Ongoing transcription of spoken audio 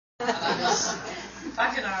And I was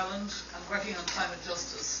back in Ireland and working on climate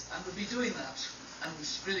justice, and would be doing that. And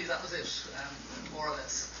really that was it, more or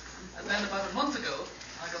less. And then about a month ago,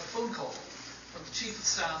 I got a phone call from the Chief of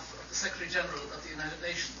Staff of the Secretary General of the United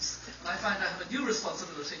Nations. And I find I have a new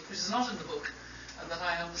responsibility, which is not in the book, and that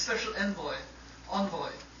I am the Special Envoy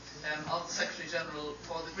of the Secretary General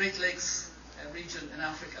for the Great Lakes region in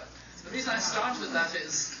Africa. The reason I start with that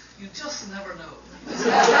is, you just never know.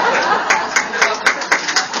 Even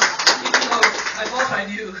though I thought I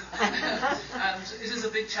knew. And it is a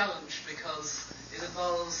big challenge because it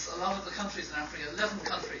involves a lot of the countries in Africa, 11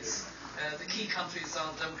 countries. The key countries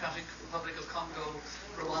are the Democratic Republic of Congo,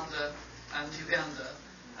 Rwanda, and Uganda,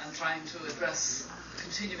 and trying to address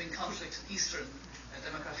continuing conflict in Eastern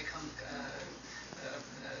Democratic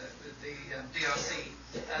the DRC,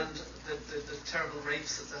 and the terrible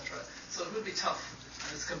rapes, etc. So it will be tough,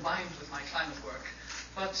 and it's combined with my climate work.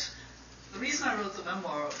 But the reason I wrote the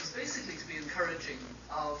memoir was basically to be encouraging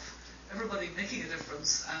of everybody making a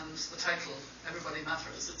difference, and the title, Everybody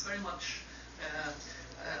Matters. It's very much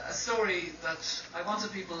a story that I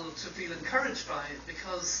wanted people to feel encouraged by,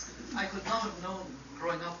 because I could not have known,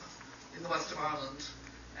 growing up in the west of Ireland,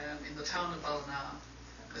 in the town of Ballina,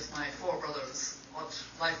 with my 4 brothers, what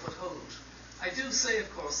life would hold. I do say, of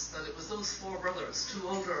course, that it was those 4 brothers, 2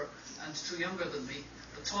 older and 2 younger than me,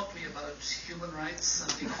 that taught me about human rights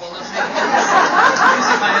and equality,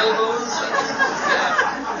 using my elbows.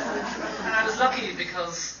 And I was lucky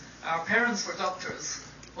because our parents were doctors,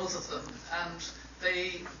 both of them, and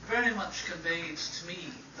they very much conveyed to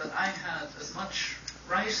me that I had as much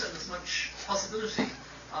right and as much possibility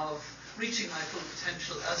of reaching my full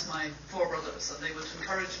potential as my 4 brothers, and they would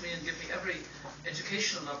encourage me and give me every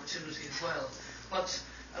educational opportunity as well. But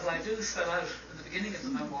as I do spell out in the beginning of the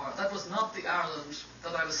memoir, that was not the Ireland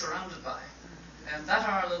that I was surrounded by. And that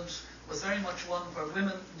Ireland was very much one where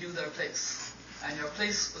women knew their place, and your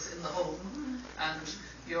place was in the home, and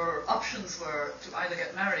your options were to either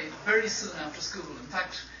get married very soon after school. In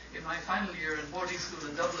fact, in my final year in boarding school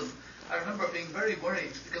in Dublin, I remember being very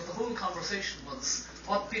worried, because the whole conversation was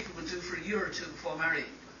what people would do for a year or 2 before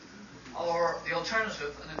marrying. Or the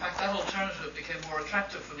alternative, and in fact that alternative became more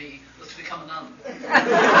attractive for me, was to become a nun.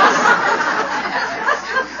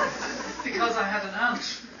 Because I had an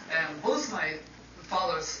aunt, both my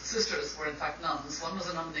father's sisters were in fact nuns. One was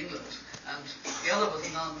a nun in England, and the other was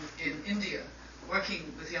a nun in India,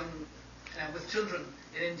 working with with children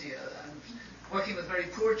in India, and working with very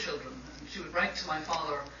poor children. And she would write to my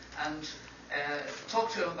father and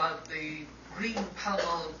talk to him about the green Pall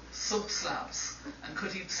Mall soap slabs, and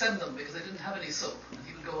could he send them, because they didn't have any soap, and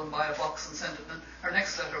he would go and buy a box and send it, and her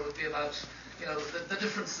next letter would be about the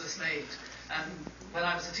difference this made. And when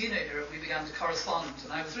I was a teenager, we began to correspond,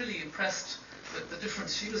 and I was really impressed with the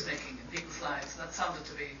difference she was making in people's lives, and that sounded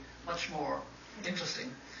to be much more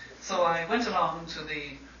interesting. So I went along to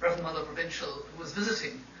the Reverend Mother Provincial, who was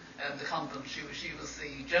visiting the convent. She was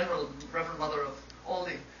the general Reverend Mother of all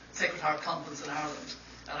the Sacred Heart convents in Ireland.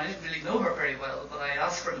 And I didn't really know her very well, but I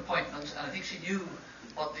asked for an appointment, and I think she knew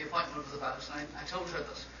what the appointment was about. And I told her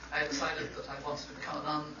that I had decided that I wanted to become a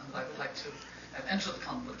nun, and that I would like to enter the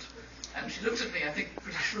convent. And she looked at me, I think,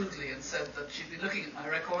 pretty shrewdly, and said that she'd been looking at my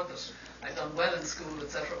record, that I'd done well in school,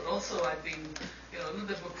 etc., but also I'd been, a little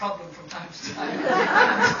bit of a problem from time to time.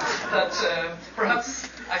 That perhaps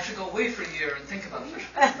I should go away for a year and think about it.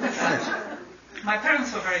 And my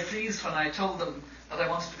parents were very pleased when I told them that I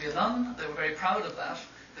wanted to be a nun. They were very proud of that,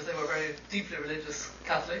 because they were very deeply religious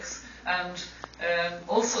Catholics. And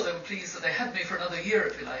also they were pleased that they had me for another year,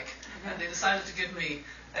 if you like. And they decided to give me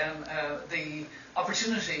the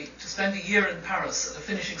opportunity to spend a year in Paris at a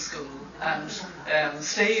finishing school, and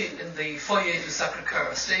stay in the Foyer du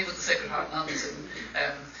Sacré-Cœur, stay with the Sacred Heart nuns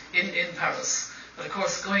in Paris. But of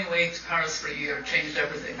course, going away to Paris for a year changed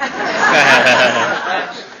everything.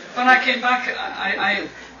 And when I came back, I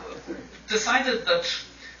decided that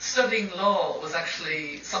studying law was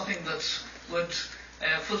actually something that would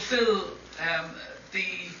fulfill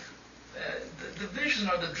the vision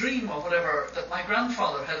or the dream or whatever that my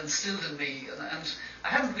grandfather had instilled in me. And I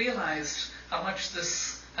hadn't realized how much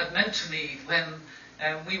this had meant to me when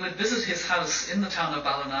we would visit his house in the town of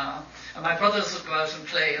Ballina, and my brothers would go out and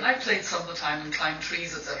play, and I played some of the time and climbed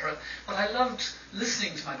trees, etc. But I loved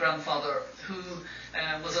listening to my grandfather, who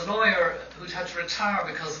was a lawyer who'd had to retire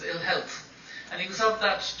because of ill health. And he was of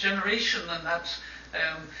that generation and that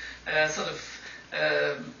sort of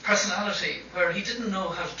personality where he didn't know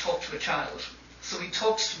how to talk to a child. So he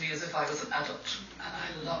talked to me as if I was an adult, and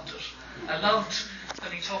I loved it. I loved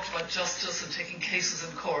when he talked about justice and taking cases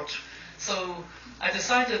in court. So I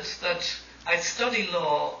decided that I'd study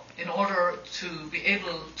law in order to be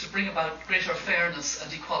able to bring about greater fairness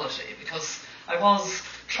and equality, because I was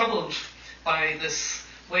troubled by this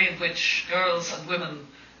way in which girls and women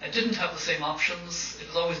didn't have the same options. It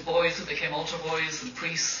was always boys who became altar boys and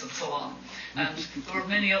priests and so on. And there were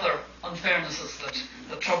many other unfairnesses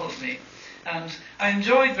that troubled me. And I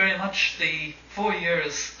enjoyed very much the 4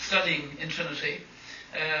 years studying in Trinity.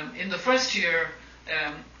 In the first year,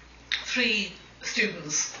 3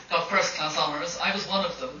 students got first-class honours. I was one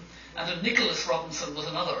of them, and then Mary.Robinson was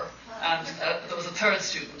another, and there was a third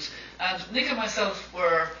student. And Nick and myself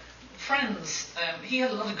were friends. He had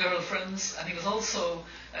a lot of girlfriends, and he was also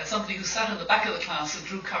somebody who sat in the back of the class and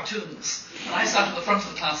drew cartoons. And I sat in the front of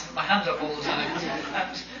the class and put my hand up all the time.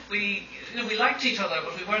 And we liked each other,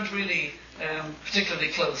 but we weren't really particularly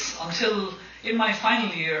close until in my final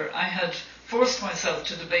year I had forced myself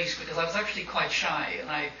to debate, because I was actually quite shy, and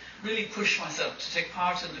I really pushed myself to take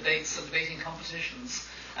part in debates and debating competitions.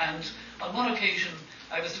 And on one occasion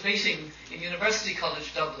I was debating in University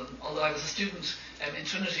College Dublin, although I was a student in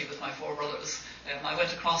Trinity with my 4 brothers. I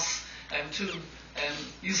went across to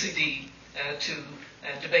UCD to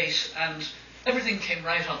debate, and everything came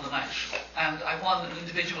right on the night, and I won an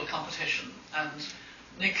individual competition. And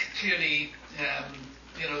Nick clearly,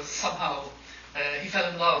 somehow he fell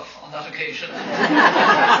in love on that occasion.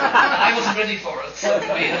 I wasn't ready for it, so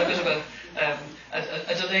we had a bit of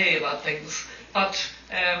a delay about things. But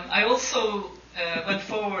I also went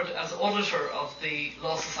forward as auditor of the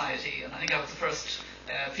Law Society, and I think I was the first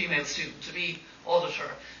female student to be auditor.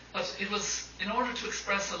 But it was in order to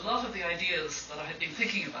express a lot of the ideas that I had been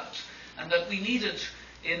thinking about, and that we needed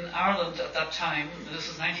in Ireland at that time, and this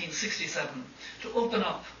was 1967, to open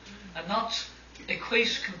up and not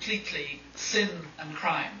equate completely sin and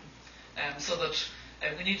crime, so that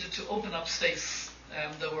we needed to open up space.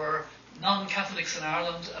 There were non-Catholics in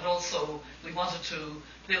Ireland, and also we wanted to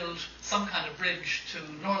build some kind of bridge to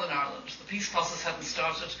Northern Ireland. The peace process hadn't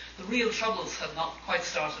started. The real troubles had not quite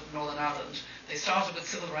started in Northern Ireland. They started with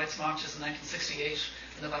civil rights marches in 1968,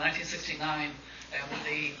 and then by 1969, when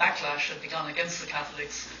the backlash had begun against the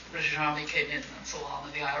Catholics, the British Army came in and so on,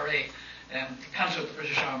 and the IRA countered the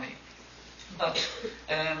British Army. But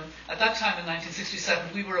at that time in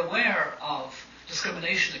 1967, we were aware of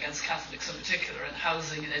discrimination against Catholics in particular in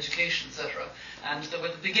housing and education, etc. And there were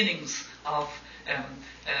the beginnings of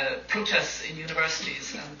protests in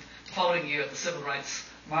universities, and the following year the civil rights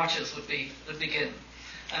marches would begin.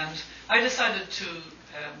 And I decided to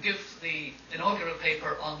give the inaugural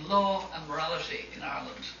paper on law and morality in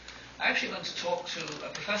Ireland. I actually went to talk to a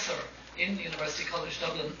professor in University College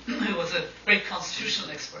Dublin who was a great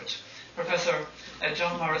constitutional expert, Professor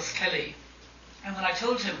John Morris Kelly. And when I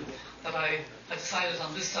told him that I had decided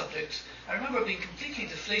on this subject, I remember being completely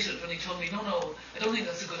deflated when he told me, no, I don't think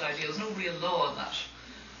that's a good idea, there's no real law in that.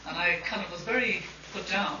 And I kind of was very put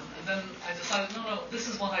down, and then I decided, no, this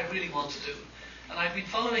is what I really want to do. And I've been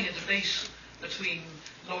following a debate between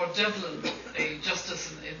Lord Devlin, a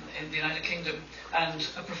justice in the United Kingdom, and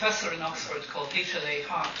a professor in Oxford called H.L.A.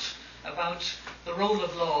 Hart, about the role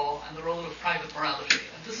of law and the role of private morality.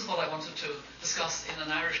 And this is what I wanted to discuss in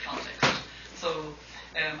an Irish context. So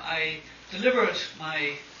I delivered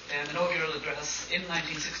my inaugural address in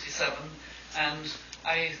 1967, and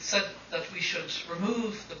I said that we should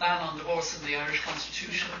remove the ban on divorce in the Irish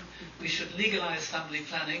Constitution, we should legalise family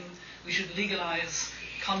planning, we should legalise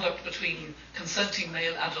conduct between consenting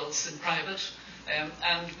male adults in private,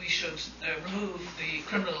 and we should remove the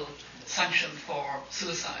criminal sanction for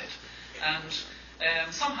suicide.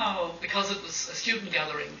 And somehow, because it was a student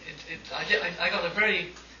gathering, I got a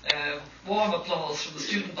very warm applause from the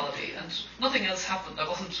student body, and nothing else happened. I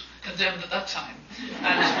wasn't condemned at that time.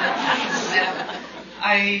 And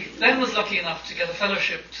I then was lucky enough to get a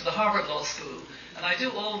fellowship to the Harvard Law School, and I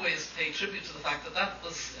do always pay tribute to the fact that that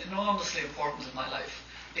was enormously important in my life,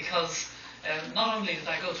 because not only did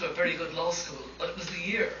I go to a very good law school, but it was the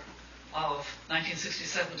year of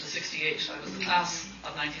 1967 to 68. I was the class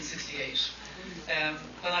of 1968.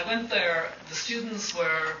 When I went there, the students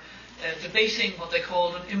were debating what they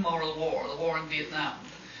called an immoral war, the war in Vietnam.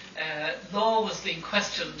 Law was being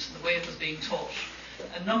questioned in the way it was being taught.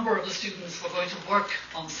 A number of the students were going to work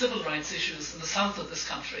on civil rights issues in the south of this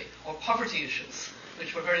country, or poverty issues,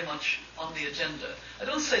 which were very much on the agenda. I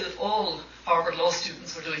don't say that all Harvard law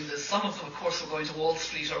students were doing this. Some of them, of course, were going to Wall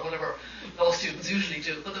Street or whatever law students usually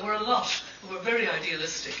do, but there were a lot who were very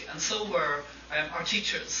idealistic, and so were our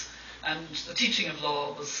teachers. And the teaching of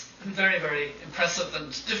law was very, very impressive and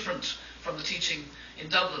different from the teaching in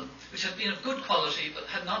Dublin, which had been of good quality but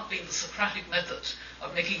had not been the Socratic method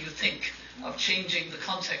of making you think, of changing the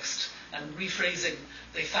context and rephrasing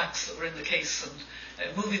the facts that were in the case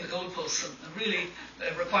and moving the goalposts and really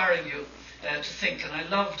requiring you to think. And I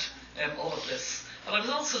loved all of this. But I was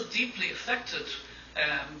also deeply affected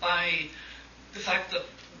by the fact that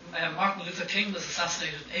Martin Luther King was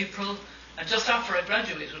assassinated in April, and just after I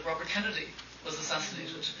graduated, Robert Kennedy was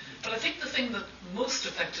assassinated. But I think the thing that most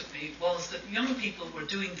affected me was that young people were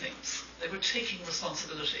doing things. They were taking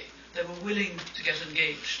responsibility. They were willing to get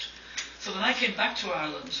engaged. So when I came back to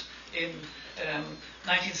Ireland in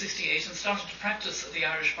 1968 and started to practice at the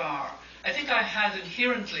Irish Bar, I think I had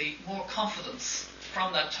inherently more confidence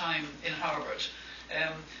from that time in Harvard.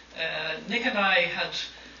 Nick and I had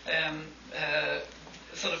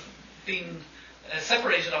sort of been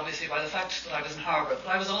separated, obviously, by the fact that I was in Harvard,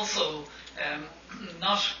 but I was also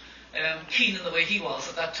not keen in the way he was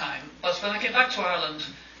at that time. But when I came back to Ireland,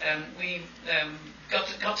 we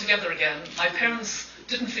got together again. My parents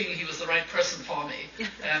didn't feel he was the right person for me.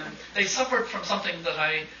 They suffered from something that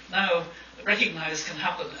I now recognise can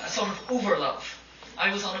happen, a sort of overlove.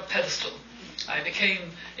 I was on a pedestal. I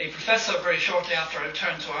became a professor very shortly after I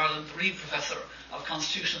returned to Ireland, the Reid Professor of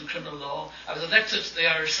Constitution and Criminal Law. I was elected to the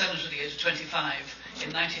Irish Senate at the age of 25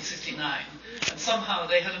 in 1969, and somehow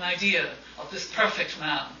they had an idea of this perfect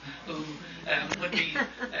man who would be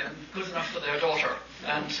good enough for their daughter,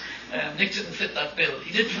 and Nick didn't fit that bill.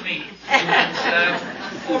 He did for me. And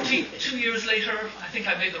 42 years later, I think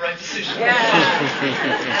I made the right decision.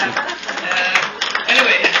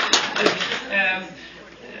 Anyway,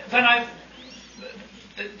 when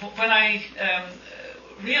I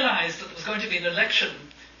realised that there was going to be an election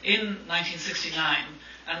in 1969,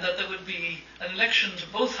 and that there would be an election to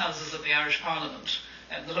both houses of the Irish Parliament,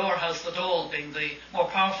 and the lower house, the Dáil, being the more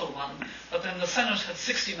powerful one, but then the Senate had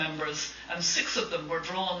 60 members, and 6 of them were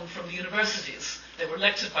drawn from the universities. They were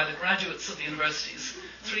elected by the graduates of the universities,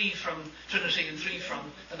 3 from Trinity and 3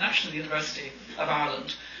 from the National University of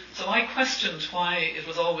Ireland. So I questioned why it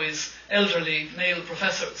was always elderly male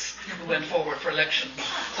professors who went forward for election.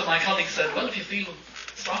 So my colleague said, well, if you feel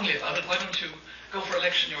strongly about it, why don't you go for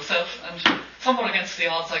election yourself? And somewhat against the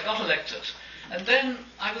odds, I got elected. And then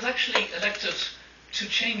I was actually elected to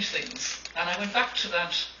change things. And I went back to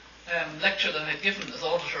that lecture that I had given as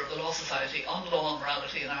auditor of the Law Society on law and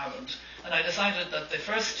morality in Ireland. And I decided that the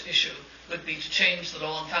first issue would be to change the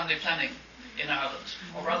law on family planning in Ireland,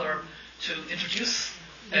 or rather to introduce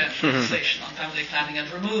legislation on family planning and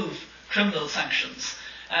remove criminal sanctions.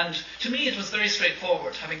 And to me it was very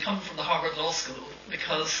straightforward, having come from the Harvard Law School,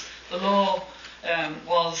 because the law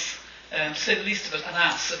was, to say the least of it, an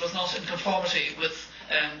ass. It was not in conformity with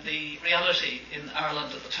the reality in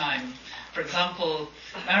Ireland at the time. For example,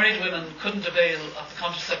 married women couldn't avail of the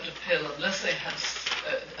contraceptive pill unless they had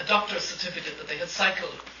a doctor's certificate that they had cycle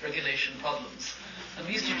regulation problems. And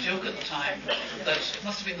we used to joke at the time that it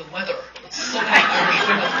must have been the weather that so many Irish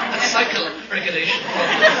women had cycle regulation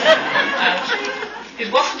problems. And it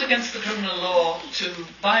wasn't against the criminal law to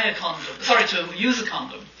buy a condom, to use a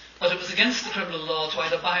condom, but it was against the criminal law to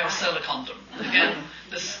either buy or sell a condom. And again,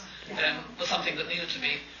 this was something that needed to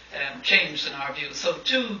be changed in our view. So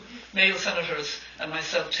 2 male senators and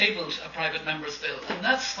myself tabled a private member's bill, and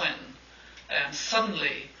that's when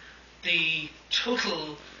suddenly the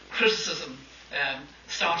total criticism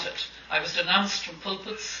started. I was denounced from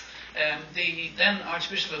pulpits. The then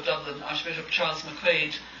Archbishop of Dublin, Archbishop Charles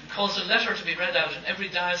McQuaid, caused a letter to be read out in every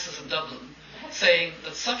diocese in Dublin, saying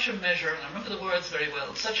that such a measure, and I remember the words very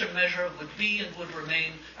well, such a measure would be and would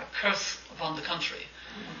remain a curse upon the country.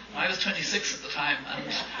 I was 26 at the time,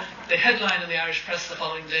 and the headline in the Irish press the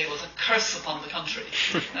following day was, "A curse upon the country."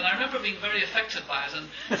 And I remember being very affected by it, and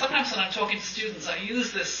sometimes when I'm talking to students, I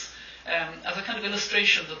use this as a kind of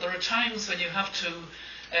illustration that there are times when you have to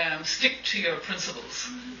stick to your principles,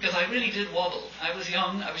 because I really did waddle. I was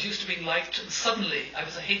young, I was used to being liked, and suddenly I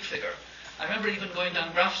was a hate figure. I remember even going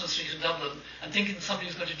down Grafton Street in Dublin and thinking somebody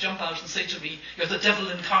was going to jump out and say to me, "You're the devil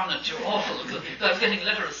incarnate, you're awful," because I was getting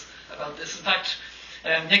letters about this. In fact,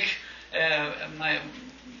 Nick, my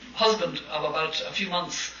husband of about a few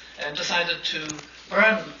months, decided to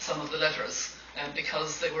burn some of the letters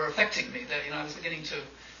because they were affecting me. I was beginning to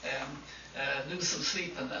lose some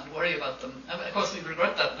sleep and worry about them. And of course, we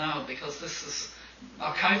regret that now because this is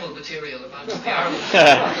archival material about the Ireland of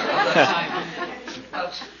that time.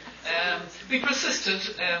 But we persisted.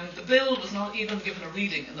 The bill was not even given a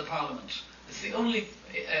reading in the Parliament. It's the only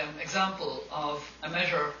example of a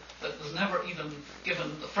measure that was never even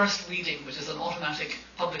given the first reading, which is an automatic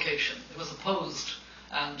publication. It was opposed,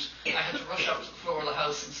 and I had to rush up to the floor of the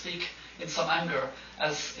House and speak in some anger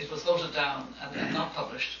as it was voted down and not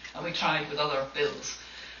published, and we tried with other bills.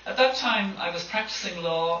 At that time, I was practicing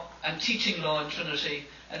law and teaching law in Trinity,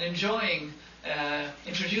 and enjoying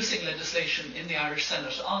introducing legislation in the Irish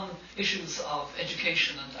Senate on issues of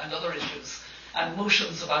education and other issues, and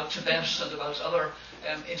motions about Tibet and about other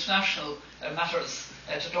international matters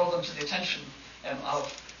to draw them to the attention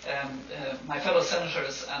of my fellow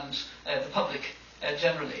senators and the public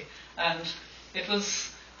generally. And it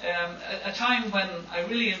was a time when I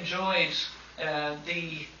really enjoyed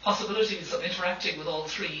the possibilities of interacting with all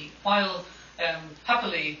three, while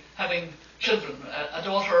happily having children, a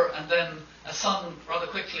daughter and then a son rather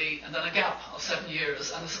quickly, and then a gap of 7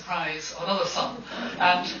 years, and a surprise of another son.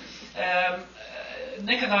 And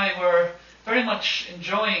Nick and I were very much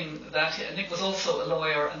enjoying that. Nick was also a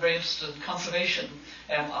lawyer and very interested in conservation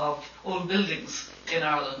of old buildings in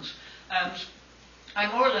Ireland. And I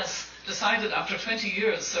more or less decided after 20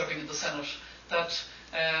 years serving in the Senate that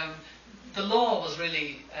the law was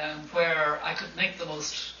really where I could make the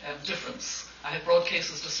most difference. I had brought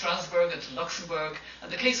cases to Strasbourg and to Luxembourg,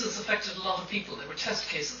 and the cases affected a lot of people. They were test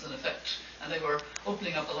cases in effect, and they were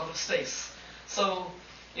opening up a lot of space. So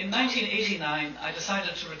in 1989, I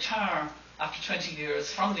decided to retire after 20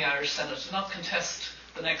 years from the Irish Senate, to not contest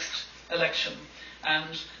the next election.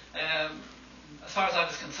 And as far as I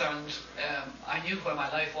was concerned, I knew where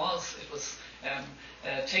my life was. It was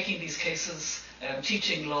taking these cases,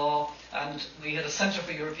 teaching law, and we had a Centre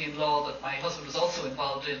for European Law that my husband was also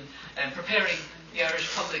involved in, preparing the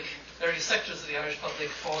Irish public, various sectors of the Irish public,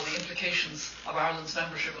 for the implications of Ireland's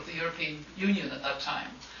membership of the European Union at that time.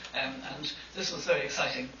 And this was very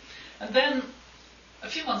exciting. And then, a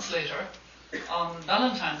few months later, on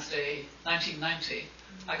Valentine's Day 1990,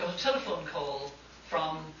 I got a telephone call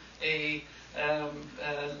from a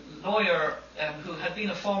lawyer who had been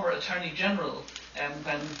a former Attorney General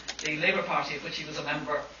when the Labour Party, of which he was a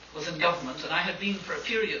member, was in government. And I had been for a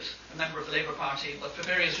period a member of the Labour Party, but for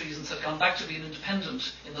various reasons had gone back to being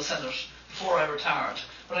independent in the Senate before I retired.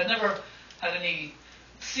 But I'd never had any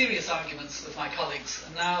serious arguments with my colleagues.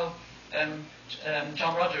 And now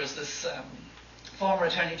John Rogers, this former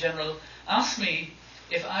Attorney General, asked me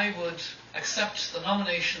if I would accept the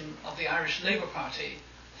nomination of the Irish Labour Party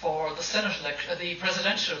for the Senate election, the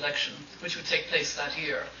presidential election, which would take place that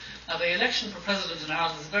year. Now, the election for president in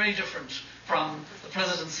Ireland is very different from the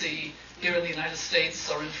presidency here in the United States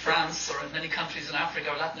or in France or in many countries in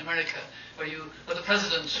Africa or Latin America, where the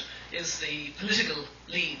president is the political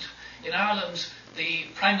lead. In Ireland, the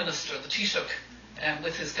Prime Minister, the Taoiseach,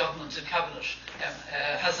 with his government and cabinet,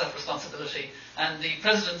 has that responsibility. And the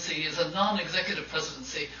presidency is a non-executive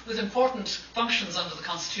presidency with important functions under the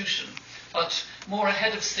Constitution, but more a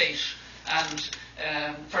head of state and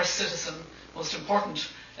first citizen, most important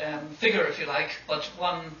figure, if you like, but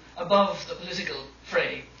one above the political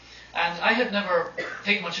fray. And I had never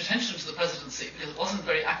paid much attention to the presidency because it wasn't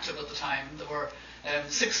very active at the time. There were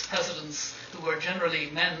 6 presidents who were generally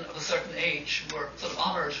men of a certain age, who were sort of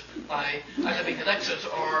honoured by either being elected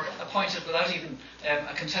or appointed without even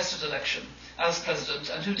a contested election as president,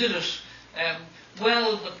 and who did it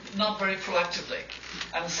well, but not very proactively.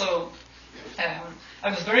 And so I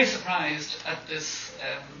was very surprised at this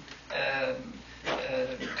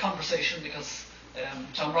conversation, because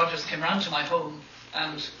John Rogers came round to my home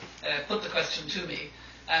and put the question to me,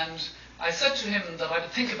 and I said to him that I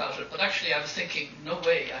would think about it, but actually I was thinking, no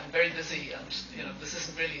way, I'm very busy, and this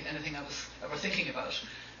isn't really anything I was ever thinking about.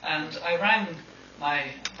 And I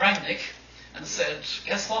rang Nick and said,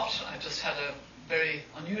 guess what, I just had a very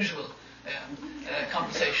unusual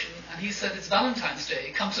conversation, and he said, it's Valentine's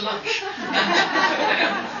Day, come to lunch.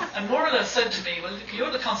 And more or less said to me, well,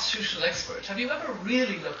 you're the constitutional expert, have you ever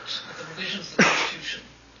really looked at the provisions of the Constitution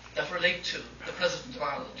that relate to the President of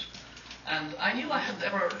Ireland? And I knew I had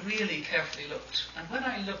never really carefully looked. And when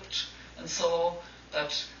I looked and saw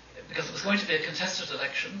that, because it was going to be a contested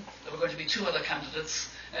election, there were going to be 2 other candidates,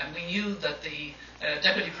 and we knew that the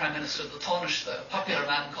Deputy Prime Minister, the Taoiseach, the popular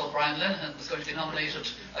man called Brian Lenihan, was going to be nominated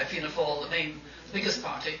by Fianna Fáil, the biggest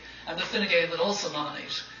party, and that Fine Gael would also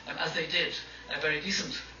nominate, as they did, a very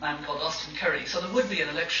decent man called Austin Kerry. So there would be an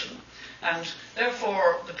election. And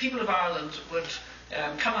therefore, the people of Ireland would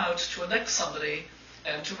come out to elect somebody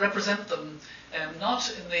to represent them,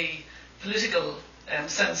 not in the political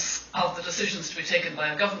sense of the decisions to be taken by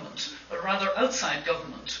a government, but rather outside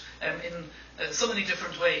government in so many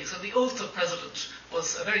different ways. And the oath of president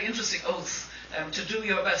was a very interesting oath, to do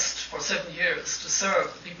your best for 7 years to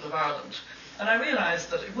serve the people of Ireland. And I realised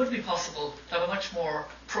that it would be possible to have a much more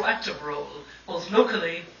proactive role, both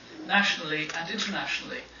locally, nationally and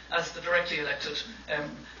internationally, as the directly elected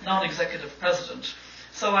non-executive president.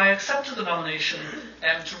 So I accepted the nomination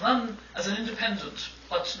to run as an independent,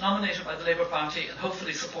 but nominated by the Labour Party and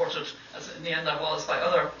hopefully supported, as in the end I was, by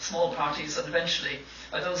other small parties and eventually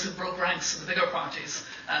by those who broke ranks in the bigger parties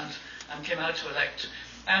and came out to elect.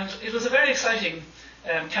 And it was a very exciting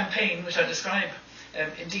campaign, which I describe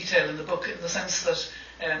in detail in the book, in the sense that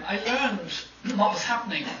I learned what was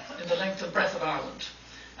happening in the length and breadth of Ireland.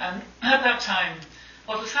 And at that time,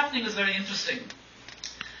 what was happening was very interesting.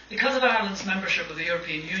 Because of Ireland's membership of the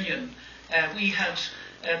European Union, we had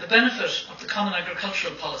the benefit of the Common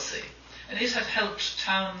Agricultural Policy, and it had helped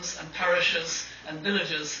towns and parishes and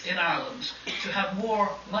villages in Ireland to have more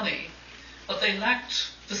money, but they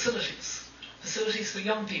lacked facilities for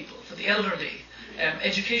young people, for the elderly,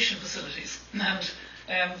 education facilities.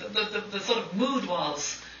 And the sort of mood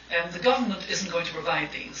was, the government isn't going to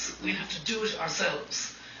provide these, we have to do it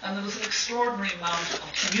ourselves. And there was an extraordinary amount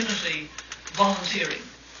of community volunteering,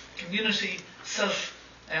 community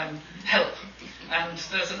self-help. And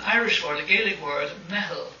there's an Irish word, a Gaelic word,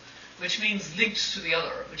 mehel, which means linked to the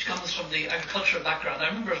other, which comes from the agricultural background. I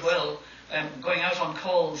remember as well going out on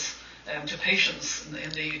calls to patients in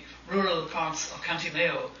the rural parts of County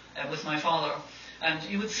Mayo with my father. And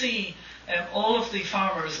you would see all of the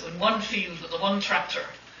farmers in one field with the one tractor,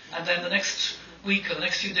 and then the next week or the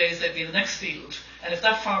next few days they'd be in the next field. And if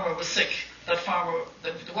that farmer was sick, the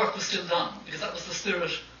work was still done, because that was the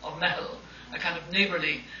spirit of mehel, a kind of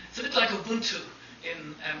neighbourly. It's a bit like Ubuntu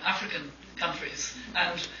in African countries.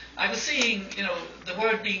 And I was seeing, the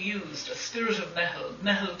word being used, a spirit of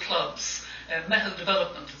mehel clubs, mehel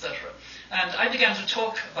development, etc. And I began to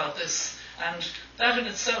talk about this, and that in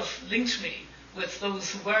itself linked me with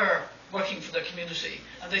those who were working for their community,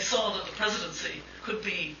 and they saw that the presidency could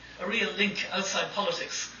be a real link outside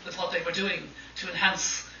politics with what they were doing to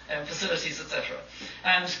enhance facilities, etc.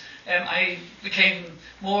 And I became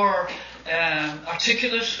more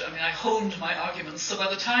articulate. I honed my arguments. So by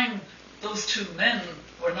the time those two men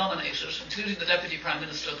were nominated, including the Deputy Prime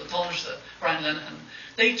Minister, the Taoiseach, Brian Lenihan,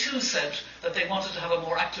 they too said that they wanted to have a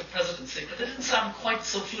more active presidency, but they didn't sound quite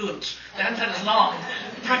so fluent. They hadn't had as long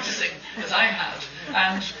practicing as I had.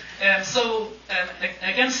 And so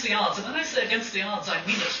against the odds, and when I say against the odds, I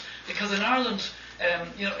mean it, because in Ireland,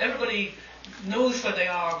 everybody knows where they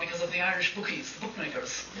are because of the Irish bookies, the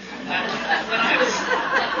bookmakers. And when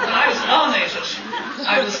I was nominated,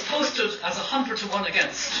 I was posted as 100 to 1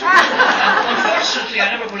 against. And unfortunately,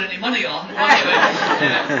 I never put any money on,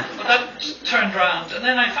 anyway. But that turned round. And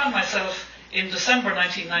then I found myself in December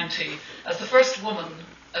 1990 as the first woman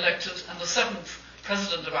elected and the 7th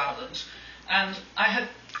President of Ireland. And I had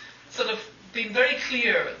sort of been very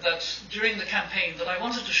clear that during the campaign that I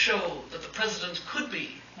wanted to show that the President could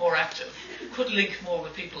be more active, could link more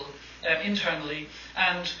with people internally,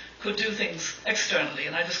 and could do things externally.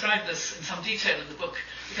 And I describe this in some detail in the book,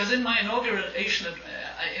 because in my inaugural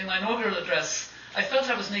address, I felt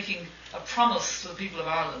I was making a promise to the people of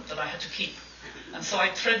Ireland that I had to keep. And so I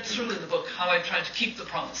thread through in the book how I tried to keep the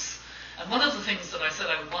promise. And one of the things that I said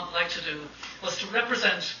I would like to do was to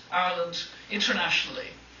represent Ireland internationally,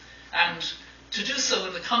 and to do so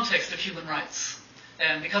in the context of human rights.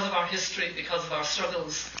 Because of our history, because of our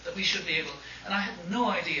struggles, that we should be able. And I had no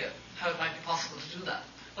idea how it might be possible to do that.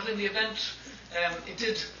 But in the event, it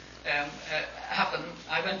did happen.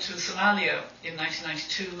 I went to Somalia in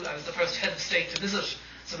 1992. I was the first head of state to visit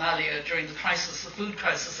Somalia during the crisis, the food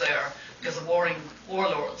crisis there, because of warring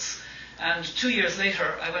warlords. And 2 years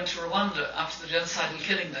later, I went to Rwanda after the genocidal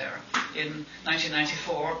killing there in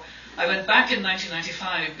 1994. I went back in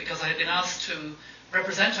 1995 because I had been asked to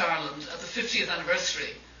represent Ireland at the 50th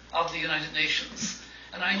anniversary of the United Nations.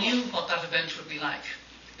 And I knew what that event would be like.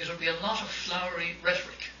 It would be a lot of flowery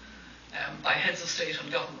rhetoric by heads of state and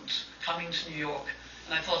government coming to New York.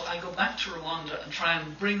 And I thought, I'll go back to Rwanda and try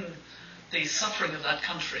and bring the suffering of that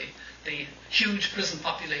country, the huge prison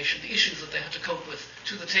population, the issues that they had to cope with,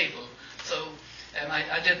 to the table. So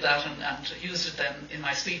I did that and used it then in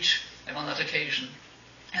my speech on that occasion.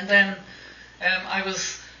 And then I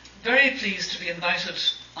was very pleased to be invited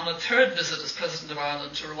on a third visit as President of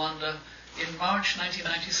Ireland to Rwanda in March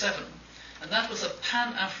 1997. And that was a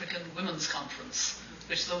Pan-African Women's Conference,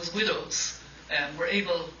 which those widows were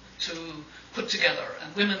able to put together.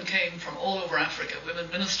 And women came from all over Africa, women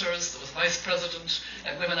ministers, there was vice president,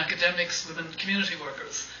 women academics, women community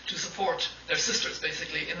workers, to support their sisters,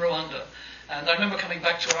 basically, in Rwanda. And I remember coming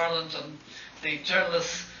back to Ireland, and the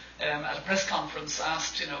journalists at a press conference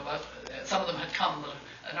asked, about, some of them had come, but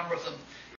a number of them